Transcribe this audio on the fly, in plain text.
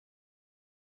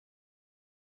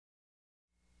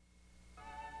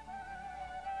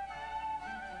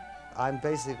I'm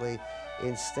basically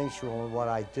instinctual in what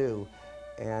I do,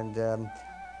 and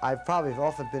I've probably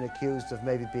often been accused of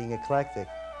maybe being eclectic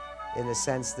in the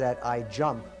sense that I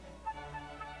jump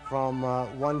from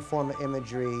one form of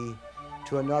imagery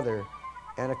to another.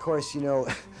 And of course, you know,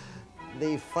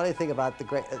 the funny thing about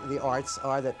the arts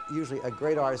are that usually a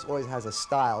great artist always has a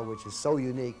style which is so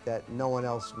unique that no one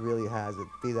else really has it,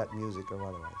 be that music or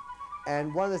otherwise.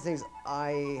 And one of the things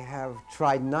I have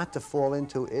tried not to fall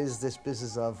into is this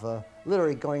business of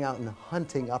literally going out and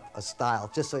hunting up a style,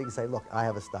 just so you can say, look, I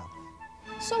have a style.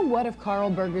 So what if Carl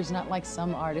Berger's not like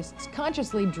some artists,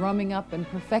 consciously drumming up and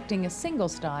perfecting a single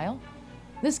style?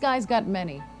 This guy's got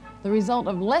many, the result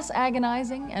of less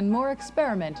agonizing and more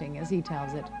experimenting, as he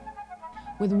tells it.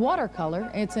 With watercolor,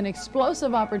 it's an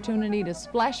explosive opportunity to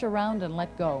splash around and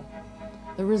let go.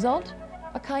 The result?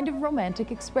 A kind of romantic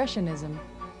expressionism.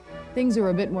 Things are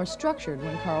a bit more structured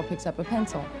when Carl picks up a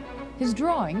pencil. His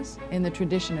drawings, in the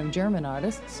tradition of German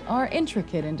artists, are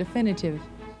intricate and definitive.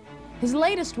 His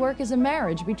latest work is a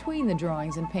marriage between the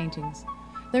drawings and paintings.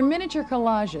 They're miniature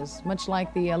collages, much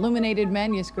like the illuminated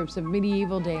manuscripts of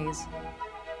medieval days.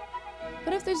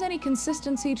 But if there's any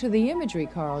consistency to the imagery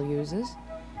Carl uses,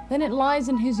 then it lies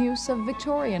in his use of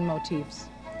Victorian motifs,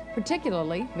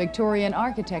 particularly Victorian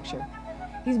architecture.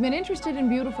 He's been interested in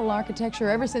beautiful architecture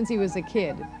ever since he was a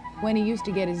kid, when he used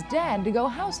to get his dad to go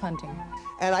house hunting.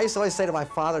 And I used to always say to my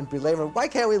father and belabor him, why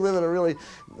can't we live in a really,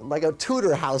 like a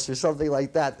Tudor house or something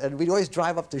like that? And we'd always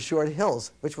drive up to Short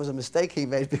Hills, which was a mistake he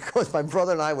made because my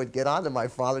brother and I would get on to my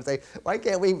father and say, why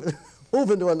can't we move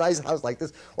into a nice house like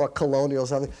this, or colonial or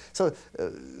something? So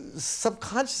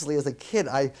subconsciously as a kid,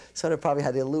 I sort of probably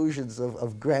had illusions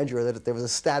of grandeur, that there was a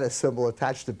status symbol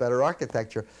attached to better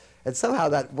architecture. And somehow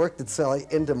that worked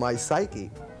itself into my psyche.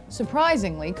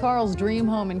 Surprisingly, Carl's dream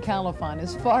home in Califon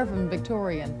is far from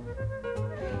Victorian.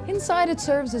 Inside it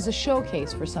serves as a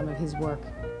showcase for some of his work.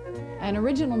 An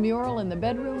original mural in the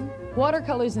bedroom,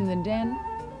 watercolors in the den.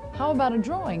 How about a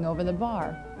drawing over the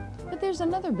bar? But there's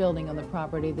another building on the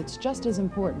property that's just as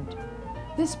important.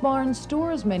 This barn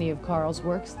stores many of Carl's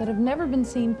works that have never been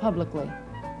seen publicly.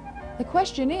 The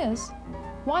question is,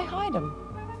 why hide them?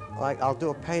 Like, I'll do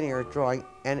a painting or a drawing,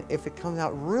 and if it comes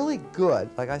out really good,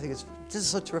 like I think it's just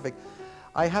so terrific,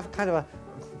 I have kind of a,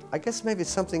 I guess maybe it's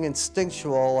something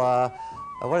instinctual,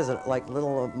 what is it, like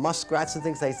little muskrats and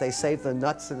things, they save the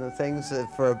nuts and the things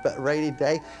for a rainy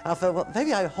day. And I thought, well,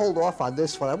 maybe I hold off on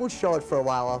this one. I won't show it for a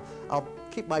while. I'll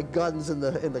keep my guns in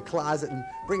the closet and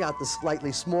bring out the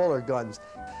slightly smaller guns.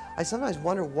 I sometimes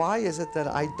wonder, why is it that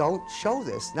I don't show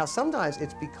this? Now, sometimes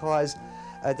it's because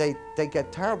they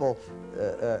get terrible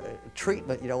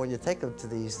treatment, you know, when you take them to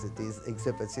these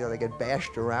exhibits. You know, they get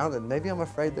bashed around, and maybe I'm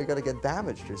afraid they're going to get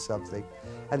damaged or something.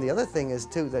 And the other thing is,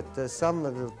 too, that some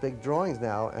of the big drawings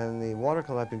now and the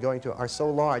watercolor I've been going to are so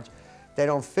large, they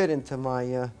don't fit into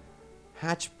my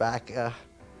hatchback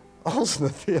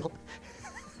Oldsmobile.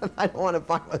 And I don't want to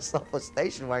buy myself a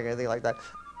station wagon or anything like that.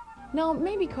 Now,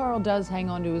 maybe Carl does hang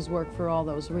on to his work for all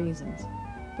those reasons.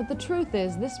 But the truth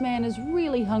is, this man is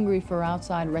really hungry for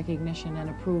outside recognition and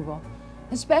approval,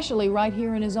 especially right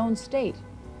here in his own state.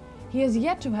 He has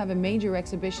yet to have a major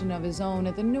exhibition of his own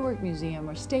at the Newark Museum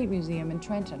or State Museum in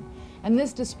Trenton, and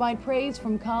this despite praise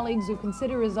from colleagues who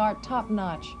consider his art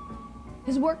top-notch.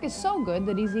 His work is so good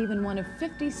that he's even one of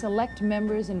 50 select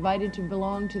members invited to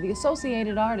belong to the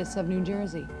Associated Artists of New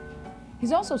Jersey.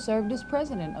 He's also served as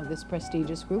president of this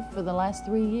prestigious group for the last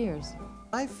 3 years.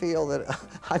 I feel that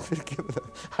I've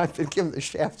been given the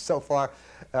shaft so far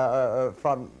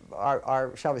from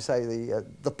our, shall we say,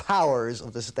 the powers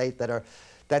of the state that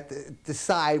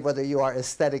decide whether you are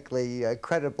aesthetically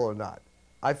credible or not.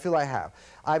 I feel I have.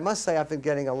 I must say I've been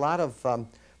getting a lot of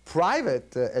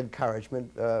private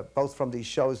encouragement, both from these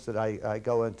shows that I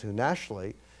go into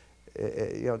nationally.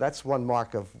 You know, that's one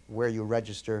mark of where you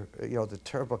register, you know, the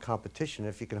terrible competition.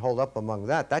 If you can hold up among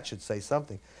that, that should say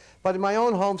something. But in my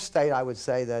own home state, I would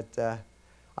say that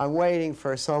I'm waiting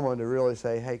for someone to really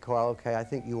say, hey, Carl, okay, I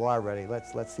think you are ready.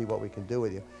 Let's see what we can do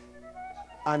with you.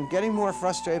 I'm getting more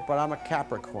frustrated, but I'm a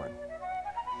Capricorn.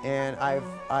 And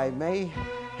I may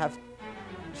have,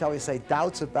 shall we say,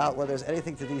 doubts about whether there's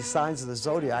anything to these signs of the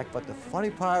zodiac, but the funny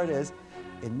part is,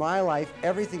 in my life,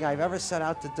 everything I've ever set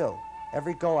out to do,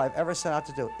 every goal I've ever set out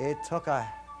to do, it took a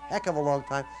heck of a long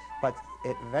time, but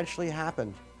it eventually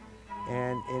happened.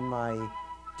 And in my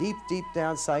deep, deep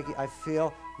down psyche, I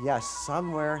feel, yes,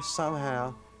 somewhere,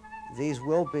 somehow, these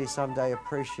will be someday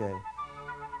appreciated.